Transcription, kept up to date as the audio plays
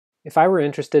If I were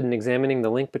interested in examining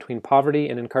the link between poverty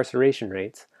and incarceration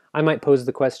rates, I might pose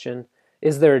the question,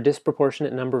 is there a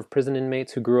disproportionate number of prison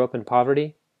inmates who grew up in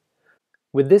poverty?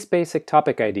 With this basic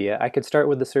topic idea, I could start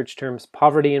with the search terms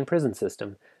poverty and prison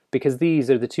system, because these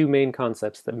are the two main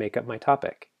concepts that make up my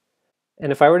topic.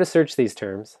 And if I were to search these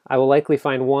terms, I will likely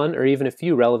find one or even a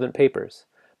few relevant papers,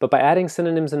 but by adding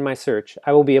synonyms in my search,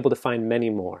 I will be able to find many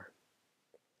more.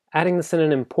 Adding the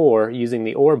synonym poor using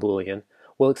the OR boolean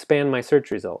will expand my search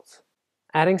results.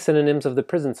 Adding synonyms of the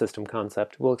prison system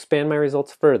concept will expand my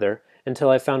results further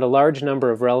until I've found a large number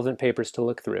of relevant papers to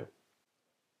look through.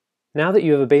 Now that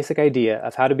you have a basic idea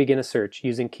of how to begin a search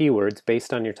using keywords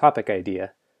based on your topic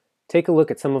idea, take a look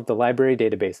at some of the library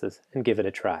databases and give it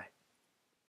a try.